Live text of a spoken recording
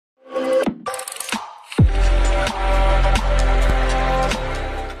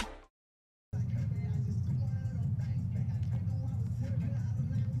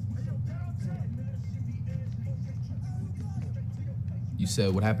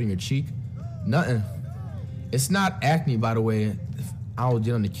said, what happened to your cheek? Nothing. It's not acne, by the way. I'll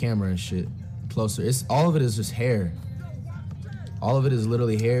get on the camera and shit closer. All of it is just hair. All of it is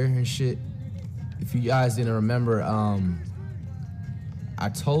literally hair and shit. If you guys didn't remember, I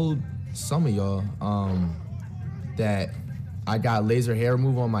told some of y'all that I got laser hair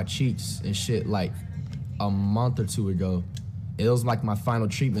removal on my cheeks and shit like a month or two ago. It was like my final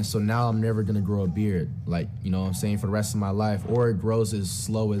treatment, so now I'm never gonna grow a beard, like, you know what I'm saying, for the rest of my life, or it grows as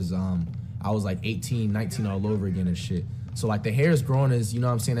slow as I was like 18, 19 all over again and shit. So like the hair is growing as, you know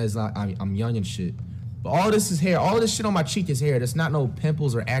what I'm saying, as I'm young and shit. But all this is hair. All this shit on my cheek is hair. There's not no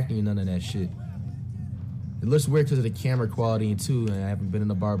pimples or acne or none of that shit. It looks weird because of the camera quality too, and I haven't been in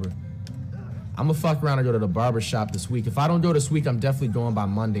the barber. I'm gonna fuck around and go to the barber shop this week. If I don't go this week, I'm definitely going by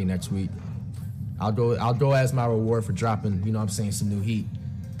Monday next week. I'll go as my reward for dropping, you know what I'm saying, some new heat.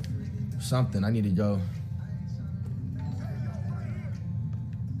 Something, I need to go.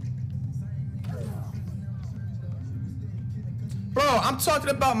 Bro, I'm talking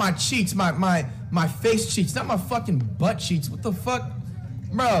about my cheeks, my face cheeks, not my fucking butt cheeks. What the fuck?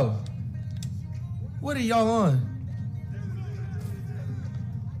 Bro, what are y'all on?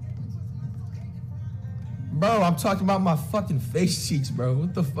 Bro, I'm talking about my fucking face cheeks, bro.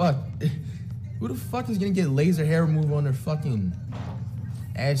 What the fuck? Who the fuck is gonna get laser hair removal on their fucking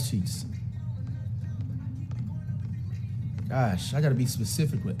ass cheeks? Gosh, I gotta be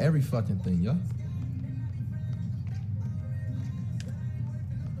specific with every fucking thing, yo.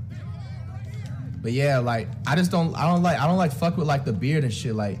 But yeah, like, I don't like fuck with like the beard and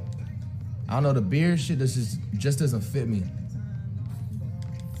shit. Like, I don't know, the beard shit just doesn't fit me.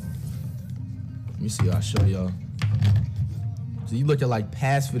 Let me see, I'll show y'all. So you look at like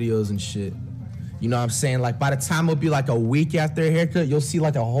past videos and shit. You know what I'm saying? Like by the time it'll be like a week after a haircut, you'll see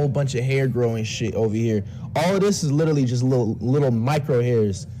like a whole bunch of hair growing shit over here. All of this is literally just little micro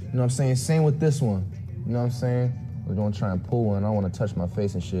hairs. You know what I'm saying? Same with this one. You know what I'm saying? We're gonna try and pull one. I don't wanna touch my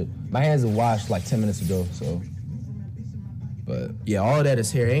face and shit. My hands are washed like 10 minutes ago, so. But yeah, all of that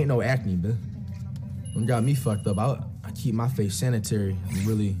is hair. Ain't no acne, man. What got me fucked up, I keep my face sanitary. I'm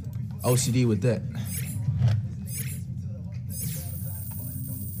really OCD with that.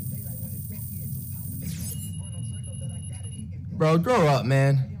 Bro, grow up,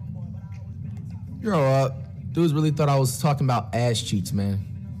 man. Grow up. Dudes really thought I was talking about ass cheeks, man.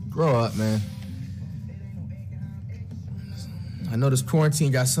 Grow up, man. I know this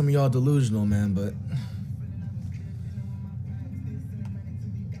quarantine got some of y'all delusional, man, but...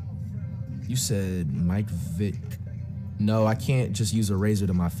 You said Mike Vick. No, I can't just use a razor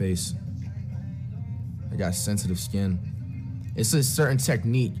to my face. I got sensitive skin. It's a certain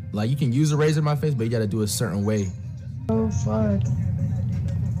technique. Like, you can use a razor to my face, but you gotta do it a certain way. Oh, fuck.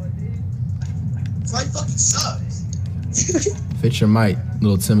 Flight fucking sucks. Fix your mic,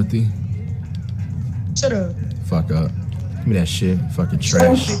 little Timothy. Shut up. Fuck up. Give me that shit. Fucking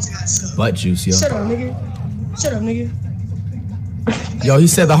trash. Butt juice, yo. Shut up, nigga. Shut up, nigga. Yo, he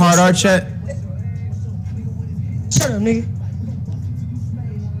said the hard R chat. Shut up, nigga.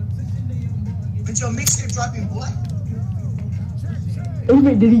 But your mixtape dropping what? Oh,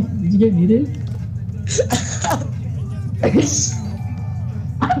 wait, did you get muted? Everyone's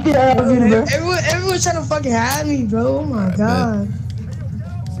trying to fucking have me, bro. Oh my god.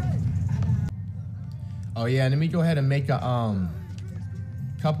 Oh yeah, let me go ahead and make a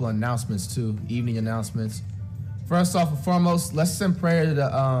couple of announcements too. Evening announcements. First off and foremost, let's send prayer to the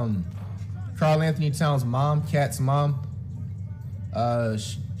Karl-Anthony Towns' mom, Kat's mom.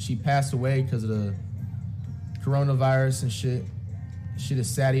 She passed away because of the coronavirus and shit. Shit is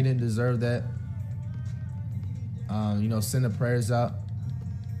sad, he didn't deserve that. You know, send the prayers out.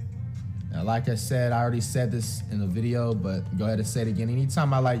 Now, like I said, I already said this in the video, but go ahead and say it again.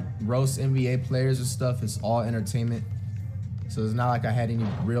 Anytime I like roast NBA players and stuff, it's all entertainment. So it's not like I had any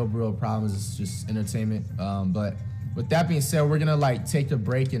real problems. It's just entertainment. But with that being said, we're gonna like take a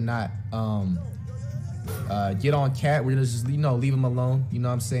break and not get on Cat. We're gonna just, you know, leave him alone. You know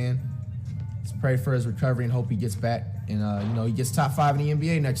what I'm saying? Let's pray for his recovery and hope he gets back and you know, he gets top 5 in the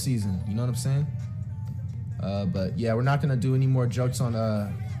NBA next season. You know what I'm saying? But yeah, we're not gonna do any more jokes on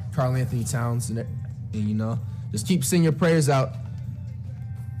Karl-Anthony Towns and you know, just keep sending your prayers out.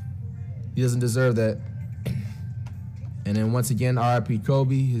 He doesn't deserve that. And then once again, R.I.P.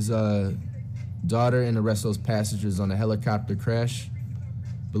 Kobe, his daughter, and the rest of those passengers on the helicopter crash.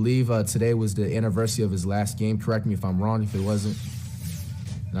 Believe today was the anniversary of his last game. Correct me if I'm wrong if it wasn't.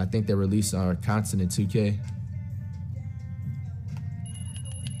 And I think they released our content in 2K.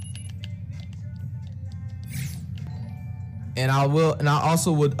 And I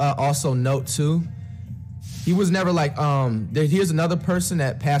also would also note too, He was never like, here's another person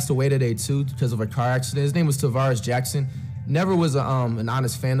that passed away today too because of a car accident. His name was Tavares Jackson. Never was an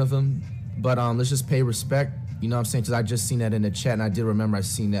honest fan of him, but let's just pay respect. You know what I'm saying? Because I just seen that in the chat, and I did remember I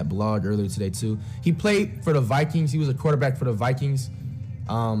seen that blog earlier today too. He played for the Vikings. He was a quarterback for the Vikings.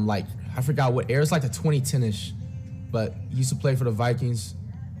 Like, I forgot what era. It's like the 2010-ish, but he used to play for the Vikings.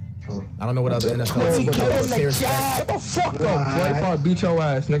 I don't know what other NFL teams. Shut the fuck up, boy. If I beat your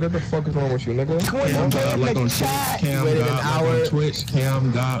ass, nigga. What the fuck is wrong with you, nigga? Cam God like on Twitch. Cam God like on Twitch.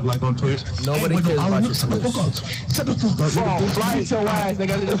 Cam God like on Twitch. Nobody cares about your Twitch. Shut the fuck up. Beat your ass,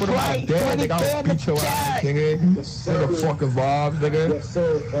 nigga. Just put my dad, nigga. I'll beat your ass, nigga. Nigga fucking vibes, nigga.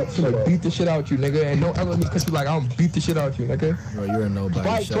 I'm gonna beat the shit out you, nigga. And don't ever let me cut you like I'm gonna beat the shit out you, nigga. Bro, you're a nobody.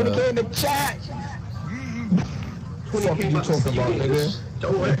 Right, Shut up. 20K in the chat. What the fuck are you talking about, nigga?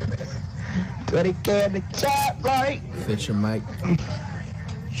 20K in the chat, right? Fix your mic.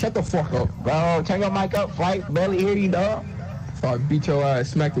 Shut the fuck up. Bro, turn your mic up, Flight. Barely hear you, dog. If I beat your ass,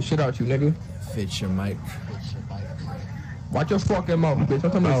 smack the shit out you, nigga. Fix your mic. Watch your fucking mouth, bitch.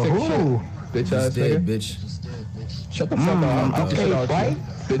 Don't tell me to fix shit. Bitch ass dead, nigga. bitch. Shut the fuck up. I'll beat the shit out you.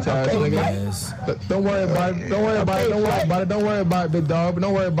 Bitch ass nigga. Yes. Don't worry about it. Don't worry about it. Don't worry about it. Don't worry about it, big dog.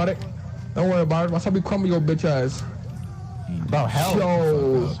 Don't worry about it. Don't worry about it. Watch how we crumble your bitch ass. Bro, hell.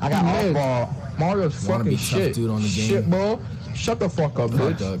 Yo, I got off ball. Mario's fucking shit. Dude on the game. Shit, bro. Shut the fuck up,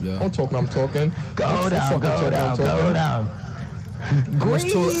 bitch. Fuck up, yo. Don't talk when I'm talking. Go down. How much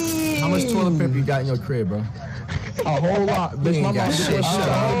toilet paper you got in your crib, bro? A whole lot, bitch. You My ain't got mom shit. shit. Shut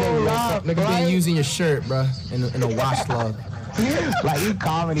up. Nigga, Been using your shirt, bro, in a wash log. Like, you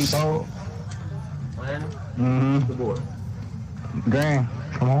comedy, bro. Grand,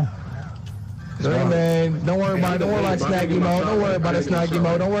 come on. Hey, man, don't worry about it. Don't worry about Snaggy Mo. Don't worry about it, Snaggy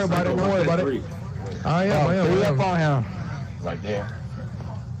Mo. Don't worry about it. Don't worry about it. I am. Three up on him. Right there.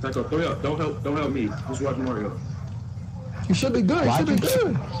 Taco, throw up. Don't help me. Just watch Mario. You should be good. You should be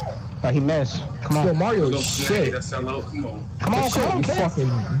good. But he missed. Come on. Yo, Mario, shit. Come on. Come on, You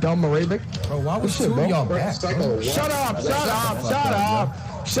fucking dumb Arabic. Bro, why was Shit, two bro. of y'all back? Shut up.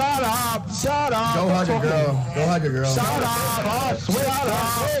 Go hug a girl. Go hug a girl.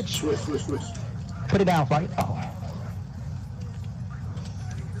 Switch. Put it down, Flight. Oh.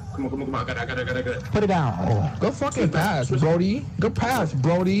 Come on. I got it. Put it down. Oh. Go fucking pass, Brody. Go pass,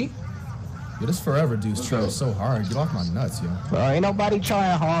 Brody. Yo, this forever dude's trying so hard. Get off my nuts, yo. Bro, ain't nobody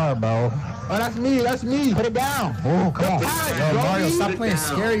trying hard, bro. Oh, that's me. Put it down. Oh, come on. Yo, Mario, stop playing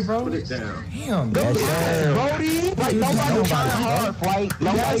scary, bro. Put it down. Damn, Go man. pass, Brody. Like, nobody trying hard, Flight.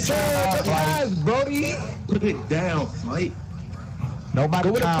 Nobody trying hard, Flight. Pass, Brody. Put it down, Mike. Nobody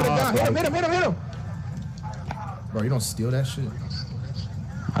Go with it, trying put it hard, down. Flight. Hit him. Bro, you don't steal that shit.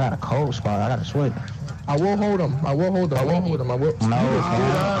 I got a cold spot. I got to switch. I will hold him. No, I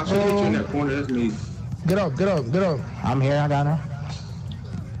should get you in that corner. That's me. Get up. I'm here. I got her.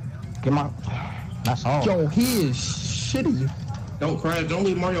 Get my... That's all. Yo, he is shitty. Don't crash. Don't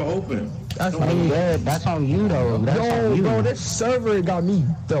leave Mario open. That's Hey, me. good. That's on you, though. That's on Yo, you. bro, this server got me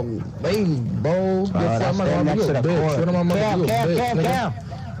delayed, bro. That's stand next to the court. Cam.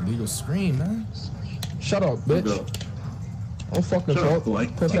 Legal scream, man. Shut up, bitch. Don't fucking Shut up, talk.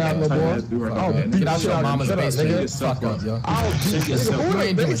 Blake. Pussy out the boy. I'll beat Get the out shit your out of mama's you. Shut up, basement. nigga. Get fuck up, yo. I'll beat the shit. Who You in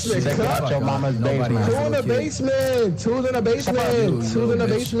ain't the doing shit. basement? Get Cut. fuck your up. mama's Nobody basement. has Two a in the kid. basement. Two's in the basement. Two's in the bitch.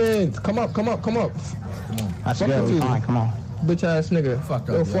 basement. Come up. That's Fuck good. you. Fine, come on. Bitch ass nigga. Fuck up,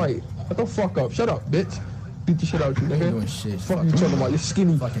 Yo, yo. fight. What the fuck up? Shut up, bitch. Beat the shit out you, You ain't nigga. doing shit. Fuck you talking about? You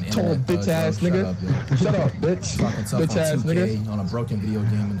skinny, Fucking tall, internet bitch bug, ass yo. nigga. Shut up, bitch. Fucking tough Bitch ass on 2K nigga. on a broken video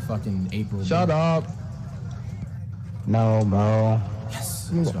game in fucking April. Shut bro. up. No, bro. Yes.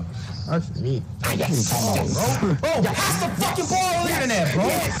 Let's go. That's me. Bro, pass the fucking ball on the internet, bro.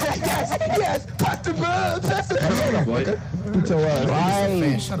 Yes. Pass the ball. Pass the ball. Beat your ass.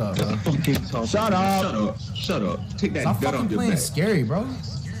 Man, shut up, bro. Shut up. Shut up. Take that Stop gun fucking off your playing back. scary, bro.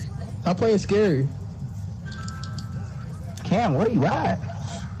 I'm playing scary. Cam, where you at?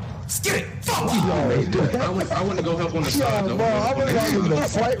 Skip it. Fuck you. I want to go help on the side. Yo, though. bro, I'm really about to go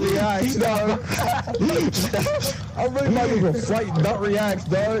flight reacts, dog. I'm really about to go flight dot reacts,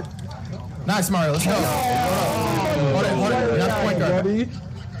 dog. Nice, Mario. Let's go. Hold it. You're not the point guard. Buddy.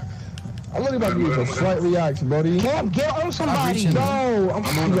 I'm really about to go flight reacts, buddy. Cam, get on somebody. reaching.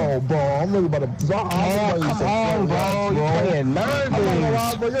 No, bro. I'm really about to. Come on, bro. You playing nervous. I'm not gonna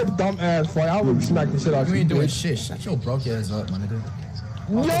lie, bro. You're a dumb ass fight. I would smack the shit out You you. ain't doing bitch. shit. Shut your broke ass up, my nigga.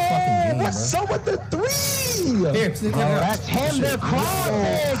 No, game, what's up with the three? Here, Oh, that's him. They're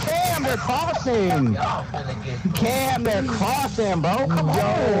crossing. Cam, they're crossing. Cam, they're crossing, bro. Come Yo,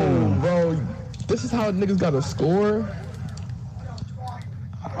 on. bro. This is how niggas gotta score.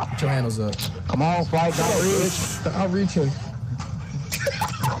 Put your handles up. Come on, Flight, don't reach. I'll reach him.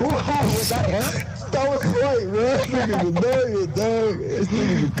 Was that him? That was Flight, bro. This nigga's annoying, dog. This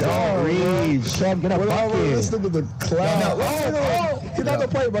nigga's Don't reach. Cam, get a bucket. This nigga's a clown. Oh, he's not the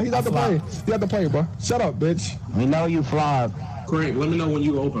play, bro. He's not the play. He's not the play, bro. Shut up, bitch. We know you flop. Craig, let me know when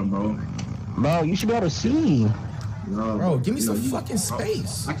you open, bro. Bro, you should be able to see. No, Bro, give me some fucking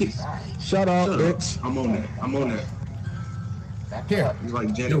space. I can. Shut up, bitch. I'm on that. I'm on that. Here. It's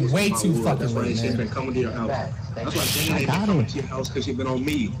like Janet You're was way my too wood. fucking That's why late, she's man. been coming to your house. That's why Janet ain't been got coming it. to your house because she's been on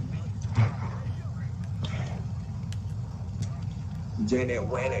me. Janet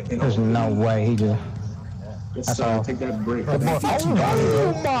Wanet been There's on no me. way he just. That's all. Take that break. Oh my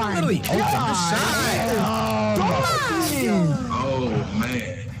Literally open the shine. Oh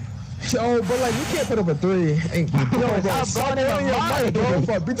man. Yo, but like, you can't put up a 3. Hey, yo, bro, stop blowing your mic, bro.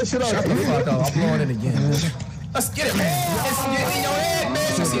 Fuck, beat the shit out of Shut the you. fuck up. I'm blowing it again. Let's get it, man. It's getting in your head,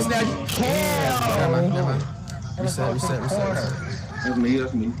 man. You see Snatch? Never mind. Reset. That's me.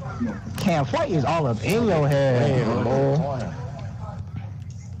 That's me. Come on. Cam, Flight is all up in your head.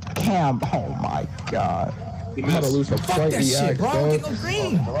 Cam, oh my god. He I'm about to missed. lose some Fuck Flight that shit, reacts, bro. I don't dog. get no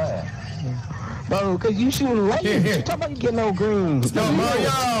green. Bro, cause you shooting late. Here. You talking about you get no green. Let's go, Mario.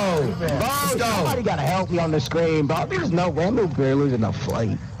 Bro, somebody gotta help me on the screen, bro. There's no way I'm no barely losing a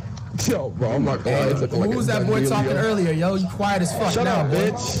flight. Yo, bro, I'm not going to Who was that boy talking earlier, yo? You quiet as fuck Shut now, up,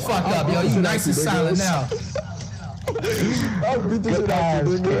 boy. bitch. Fuck up, yo. You nice and silent now. I'll beat the shit out of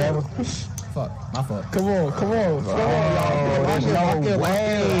you, nigga. Fuck, my fault. Come on. There's no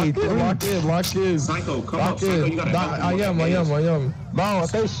way. Lock in. Psycho, come up. Lock Psycho, in. you gotta help I him. am. Bro,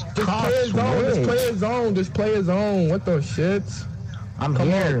 if they Just play his zone. What the shit? I'm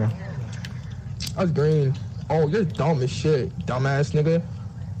here. That's green. Oh, you're dumb as shit, dumbass nigga.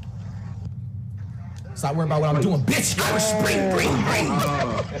 Stop worrying about what I'm doing, bitch. I was green.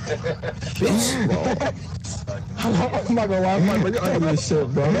 Bitch. I'm not gonna lie, bro. You're ugly as shit,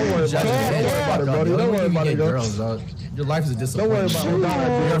 bro. Don't worry about it. Don't worry about it, bro. Girls, dog. Your life is a Don't disappointment. worry about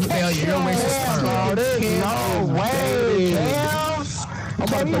it. You're a failure. You're a waste of time. There's no way. I'm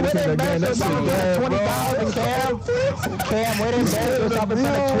about to play this again. That shit bad, bro. 20,000, Cam. Cam, wait and embarrass yourself in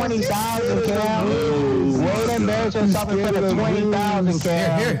front of 20,000, Cam. Wait and embarrass yourself in front of 20,000,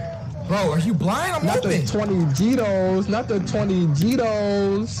 Cam. Here. Bro, are you blind? I'm Not the open. 20 Gitos. Not the 20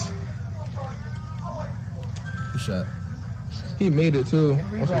 Gitos. Shut. He made it too.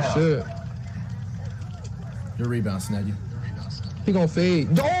 That's some shit. Your rebound, Snaggy. He gonna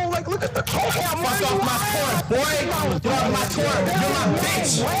fade. Don't like look at the Fuck off my court, boy. You're off my court. You're my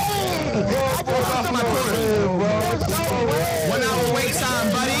bitch. Fuck off my court. 1 hour wait time,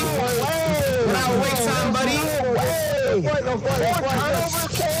 buddy. 1 hour wait time, buddy.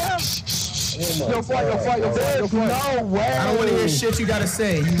 No fight. No way. I don't want to hear shit you gotta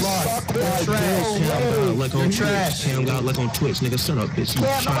say. You lost. You're trash. You're trash. Cam got like on Twitch, nigga. Shut up, bitch. You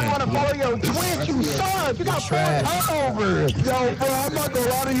Cam, I don't want to follow your Twitch. You suck. You got 4 trash. turnovers. Yo, bro, I'm not gonna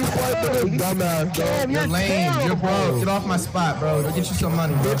lie to you, fight for this dumbass, Cam, dog. you're You're lame. You're broke. Get off my spot, bro. Go get you some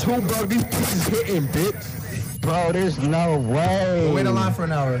money, bro. Bitch, who broke these pieces hitting, bitch? Bro, there's no way. Wait in line for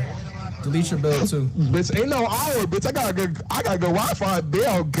an hour. Delete your bill too. Bitch, ain't no hour, bitch. I got good Wi-Fi. Bitch,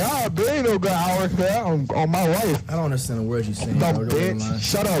 oh God, bitch, ain't no good hour there on my life. I don't understand the words you're saying, No, bro. Don't wait in bitch. line.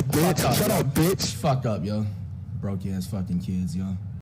 Shut up, bitch. Shut up, bitch. Fuck up, yo. Broke ass fucking kids, yo.